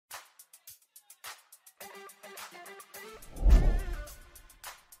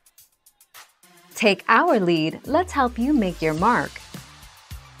Take our lead, let's help you make your mark.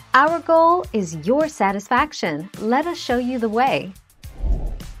 Our goal is your satisfaction. Let us show you the way.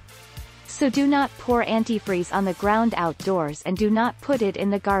 So do not pour antifreeze on the ground outdoors and do not put it in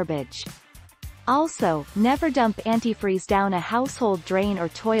the garbage. Also, never dump antifreeze down a household drain or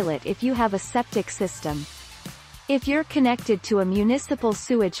toilet if you have a septic system. If you're connected to a municipal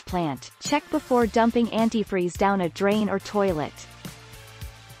sewage plant, check before dumping antifreeze down a drain or toilet.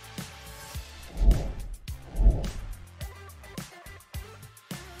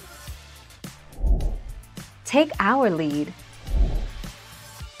 Take our lead.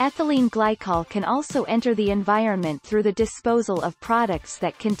 Ethylene glycol can also enter the environment through the disposal of products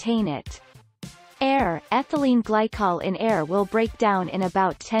that contain it. Ethylene glycol in air will break down in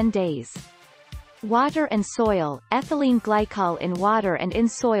about 10 days. Water and soil, ethylene glycol in water and in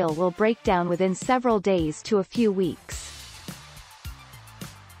soil will break down within several days to a few weeks.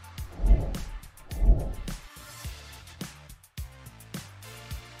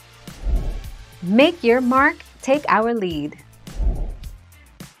 Make your mark, take our lead.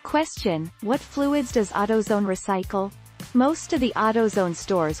 Question: what fluids does AutoZone recycle? Most of the AutoZone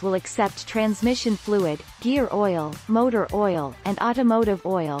stores will accept transmission fluid, gear oil, motor oil, and automotive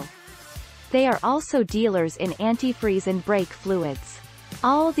oil. They are also dealers in antifreeze and brake fluids.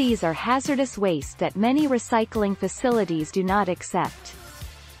 All these are hazardous waste that many recycling facilities do not accept.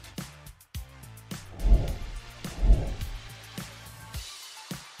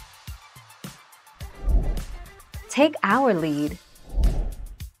 Take our lead.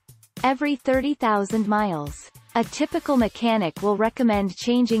 Every 30,000 miles. A typical mechanic will recommend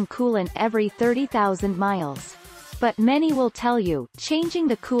changing coolant every 30,000 miles. But many will tell you, changing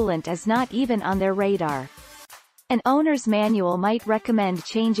the coolant is not even on their radar. An owner's manual might recommend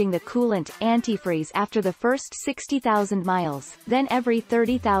changing the coolant antifreeze after the first 60,000 miles, then every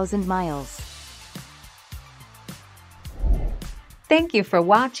 30,000 miles. Thank you for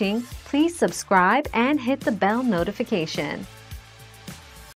watching. Please subscribe and hit the bell notification.